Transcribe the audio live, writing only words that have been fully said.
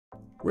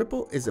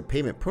Ripple is a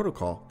payment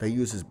protocol that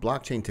uses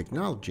blockchain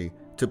technology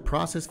to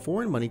process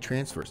foreign money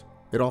transfers.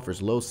 It offers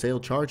low sale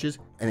charges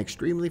and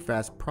extremely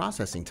fast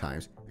processing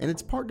times, and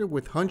it's partnered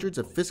with hundreds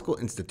of fiscal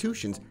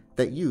institutions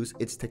that use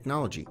its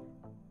technology.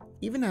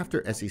 Even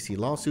after SEC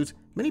lawsuits,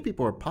 many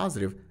people are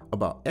positive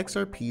about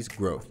XRP's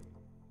growth.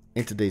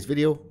 In today's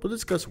video, we'll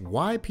discuss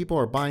why people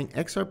are buying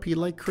XRP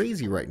like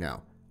crazy right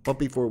now. But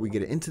before we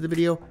get into the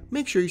video,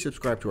 make sure you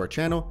subscribe to our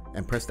channel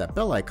and press that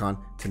bell icon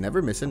to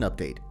never miss an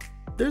update.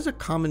 There's a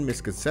common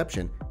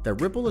misconception that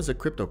Ripple is a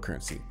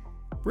cryptocurrency.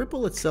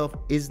 Ripple itself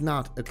is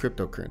not a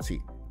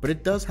cryptocurrency, but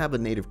it does have a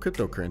native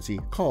cryptocurrency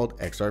called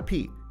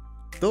XRP.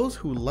 Those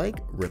who like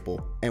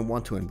Ripple and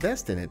want to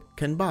invest in it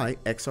can buy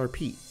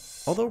XRP.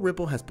 Although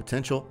Ripple has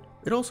potential,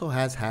 it also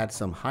has had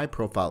some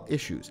high-profile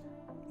issues.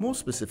 Most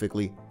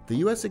specifically, the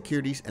U.S.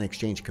 Securities and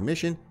Exchange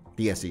Commission,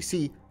 the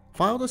SEC,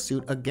 filed a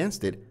suit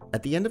against it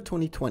at the end of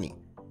 2020.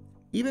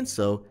 Even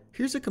so,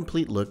 here's a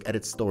complete look at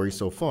its story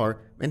so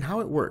far and how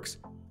it works,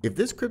 if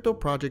this crypto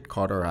project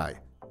caught our eye.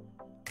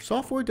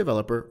 Software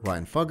developer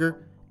Ryan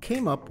Fugger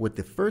came up with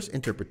the first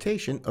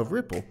interpretation of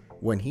Ripple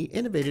when he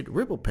innovated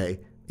Ripple Pay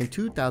in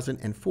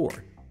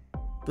 2004.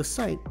 The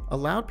site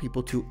allowed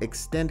people to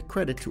extend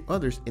credit to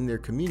others in their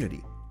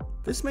community.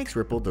 This makes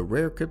Ripple the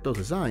rare crypto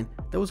design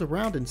that was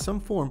around in some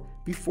form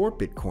before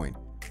Bitcoin,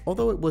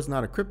 although it was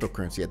not a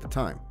cryptocurrency at the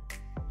time.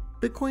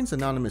 Bitcoin's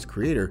anonymous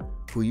creator,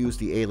 who used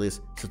the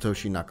alias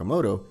Satoshi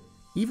Nakamoto,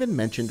 even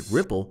mentioned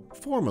Ripple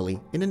formally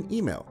in an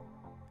email.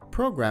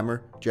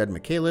 Programmer Jed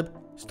McCaleb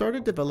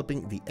started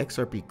developing the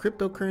XRP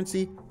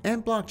cryptocurrency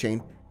and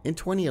blockchain in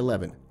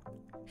 2011.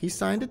 He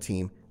signed a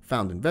team,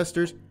 found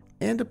investors,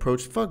 and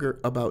approached Fugger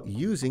about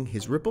using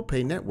his Ripple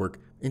Pay network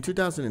in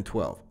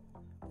 2012.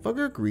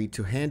 Fugger agreed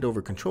to hand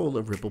over control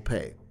of Ripple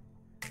Pay.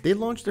 They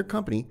launched their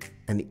company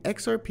and the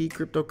XRP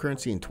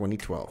cryptocurrency in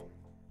 2012.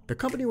 The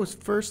company was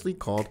firstly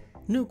called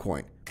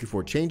Newcoin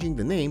before changing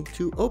the name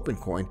to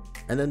OpenCoin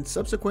and then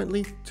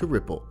subsequently to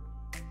Ripple.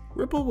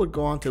 Ripple would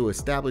go on to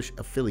establish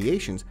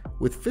affiliations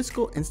with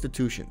fiscal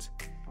institutions.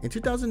 In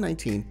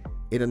 2019,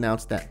 it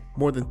announced that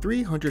more than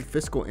 300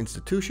 fiscal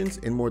institutions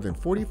in more than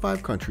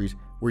 45 countries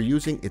were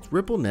using its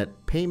RippleNet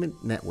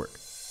payment network.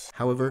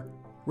 However,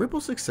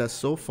 Ripple's success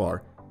so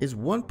far is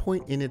one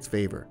point in its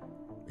favor,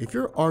 if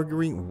you're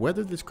arguing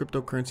whether this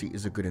cryptocurrency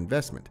is a good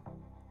investment.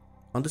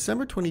 On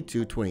December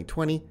 22,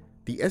 2020,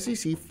 the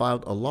SEC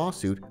filed a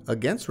lawsuit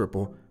against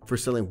Ripple for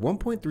selling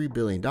 $1.3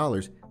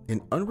 billion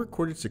in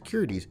unrecorded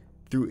securities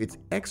through its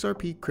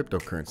XRP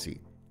cryptocurrency.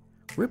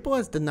 Ripple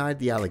has denied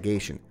the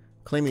allegation,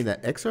 claiming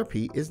that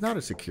XRP is not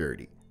a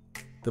security.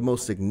 The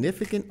most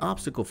significant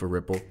obstacle for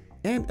Ripple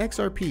and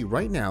XRP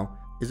right now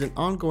is an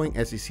ongoing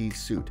SEC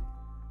suit.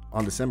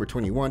 On December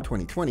 21,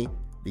 2020,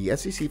 the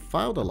SEC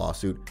filed a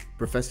lawsuit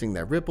professing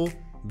that Ripple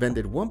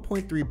vended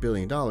 $1.3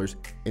 billion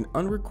in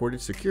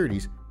unrecorded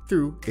securities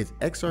through its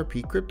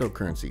XRP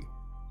cryptocurrency.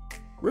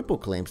 Ripple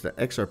claims that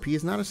XRP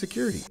is not a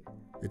security.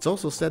 It's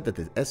also said that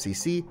the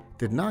SEC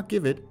did not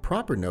give it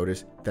proper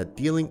notice that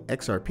dealing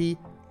XRP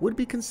would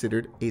be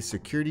considered a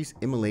securities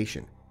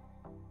immolation.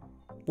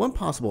 One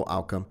possible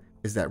outcome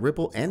is that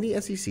Ripple and the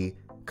SEC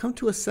come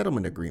to a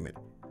settlement agreement.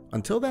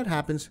 Until that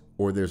happens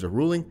or there's a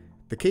ruling,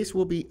 the case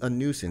will be a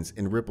nuisance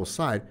in Ripple's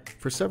side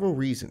for several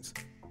reasons.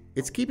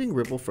 It's keeping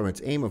Ripple from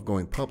its aim of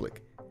going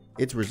public.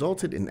 It's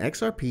resulted in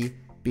XRP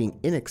being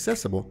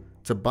inaccessible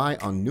to buy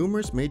on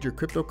numerous major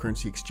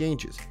cryptocurrency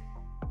exchanges.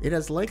 It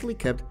has likely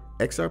kept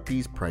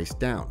XRP's price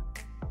down.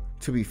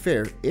 To be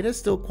fair, it has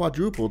still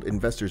quadrupled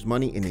investors'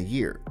 money in a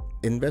year.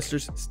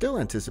 Investors still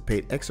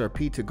anticipate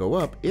XRP to go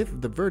up if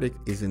the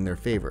verdict is in their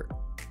favor.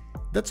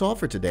 That's all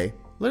for today.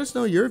 Let us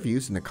know your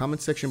views in the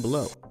comment section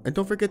below, and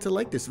don't forget to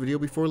like this video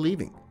before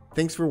leaving.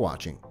 Thanks for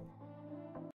watching.